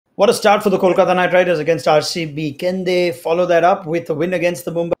What a start for the Kolkata Knight Riders against RCB. Can they follow that up with a win against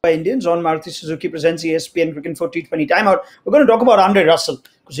the Mumbai Indians? On Maruti Suzuki presents ESPNcricinfo T20 Timeout. We're going to talk about Andre Russell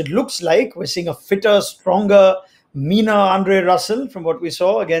because it looks like we're seeing a fitter, stronger, meaner Andre Russell from what we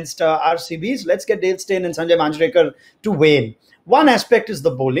saw against RCBs. Let's get Steyn and Sanjay Manjrekar to weigh in. One aspect is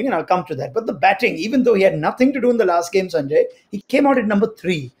the bowling, and I'll come to that. But the batting, even though he had nothing to do in the last game, Sanjay, he came out at number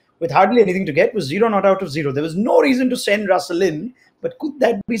 3 with hardly anything to get, was 0 not out of 0. There was no reason to send Russell in. But could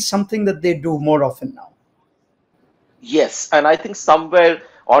that be something that they do more often now? Yes, and I think somewhere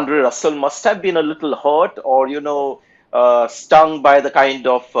Andre Russell must have been a little hurt or, stung by the kind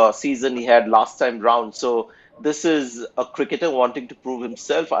of season he had last time round. So this is a cricketer wanting to prove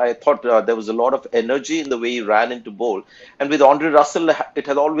himself. I thought there was a lot of energy in the way he ran into bowl. And with Andre Russell, it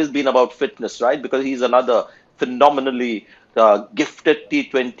has always been about fitness, right? Because he's another phenomenally gifted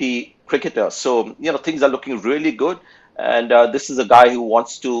T20 cricketer. So, things are looking really good. And this is a guy who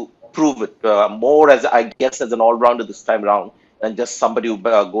wants to prove it more as an all-rounder this time round than just somebody who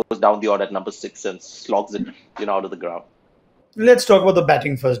goes down the order at number 6 and slogs it, out of the ground. Let's talk about the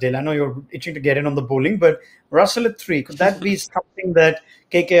batting first, Dale. I know you're itching to get in on the bowling, but Russell at 3, could that be something that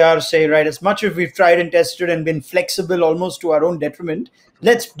KKR say, right, as much as we've tried and tested and been flexible almost to our own detriment,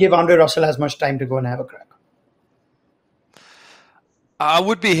 let's give Andre Russell as much time to go and have a crack? I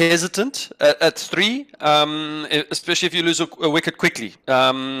would be hesitant at 3, especially if you lose a wicket quickly.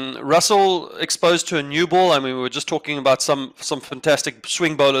 Russell exposed to a new ball. I mean, we were just talking about some fantastic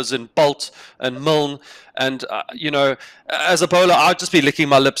swing bowlers in Bolt and Milne. And, as a bowler, I'd just be licking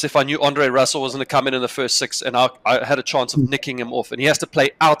my lips if I knew Andre Russell was going to come in the first 6 and I had a chance of nicking him off. And he has to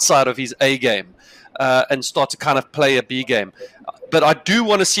play outside of his A game and start to kind of play a B game. But I do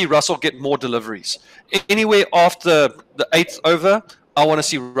want to see Russell get more deliveries. Anywhere after the 8th over, I want to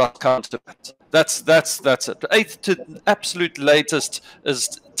see Russ come to bat. That's it. The 8th to absolute latest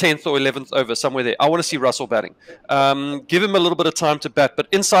is 10th or 11th over, somewhere there. I want to see Russell batting. Give him a little bit of time to bat, but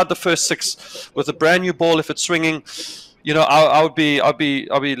inside the first 6 with a brand new ball, if it's swinging, I'd be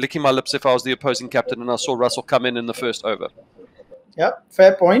licking my lips if I was the opposing captain and I saw Russell come in the first over. Yeah,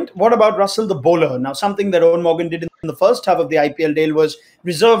 fair point. What about Russell, the bowler? Now, something that Owen Morgan did in the first half of the IPL, Dale, was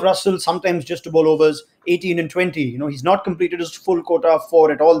reserve Russell sometimes just to bowl overs 18 and 20. He's not completed his full quota of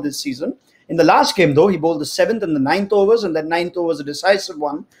 4 at all this season. In the last game, though, he bowled the 7th and the 9th overs, and that 9th over was a decisive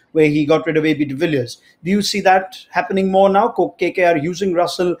one where he got rid of AB de Villiers. Do you see that happening more now? KKR using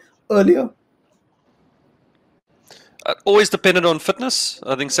Russell earlier? Always dependent on fitness.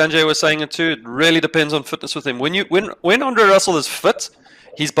 I think Sanjay was saying it too. It really depends on fitness with him. When Andre Russell is fit,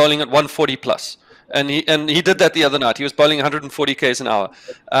 he's bowling at 140 plus. And he did that the other night. He was bowling 140 k's an hour.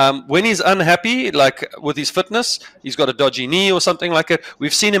 When he's unhappy, like with his fitness, he's got a dodgy knee or something like it.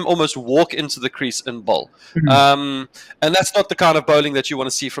 We've seen him almost walk into the crease and bowl. And that's not the kind of bowling that you want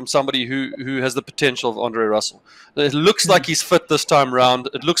to see from somebody who has the potential of Andre Russell. It looks like he's fit this time round.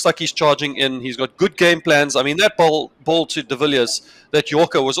 It looks like he's charging in. He's got good game plans. I mean, that ball to de Villiers, that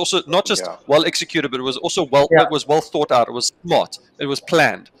Yorker was also not just well executed, but it was also it was well thought out. It was smart. It was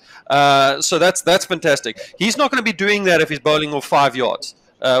planned. So that's fantastic. He's not going to be doing that if he's bowling off 5 yards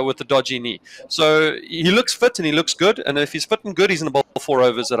with the dodgy knee. So he looks fit and he looks good. And if he's fit and good, he's going to bowl 4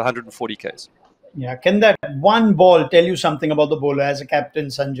 overs at 140 k's. Yeah, can that one ball tell you something about the bowler as a captain,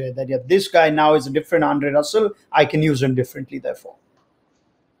 Sanjay? That this guy now is a different Andre Russell. I can use him differently, therefore.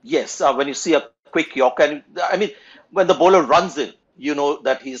 Yes, when you see a quick Yorker, when the bowler runs in, you know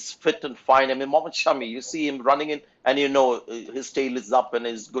that he's fit and fine. I mean, Mohammad Shami, you see him running in, and his tail is up and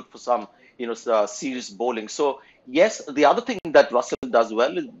is good for some, serious bowling. So yes, the other thing that Russell does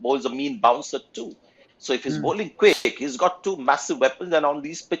well is bowls a mean bouncer too. So if he's bowling quick, he's got 2 massive weapons, and on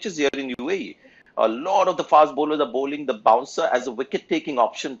these pitches here in UAE, a lot of the fast bowlers are bowling the bouncer as a wicket-taking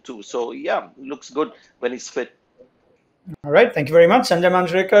option too. So yeah, looks good when he's fit. All right, thank you very much, Sanjay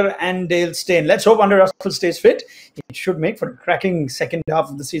Manjrekar and Dale Steyn. Let's hope Andre Russell stays fit. It should make for a cracking second half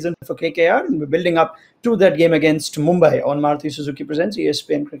of the season for KKR, and we're building up to that game against Mumbai on Maruti Suzuki presents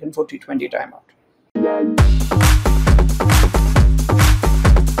ESPNcricinfo T20 Timeout.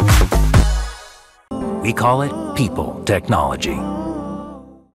 We call it people technology.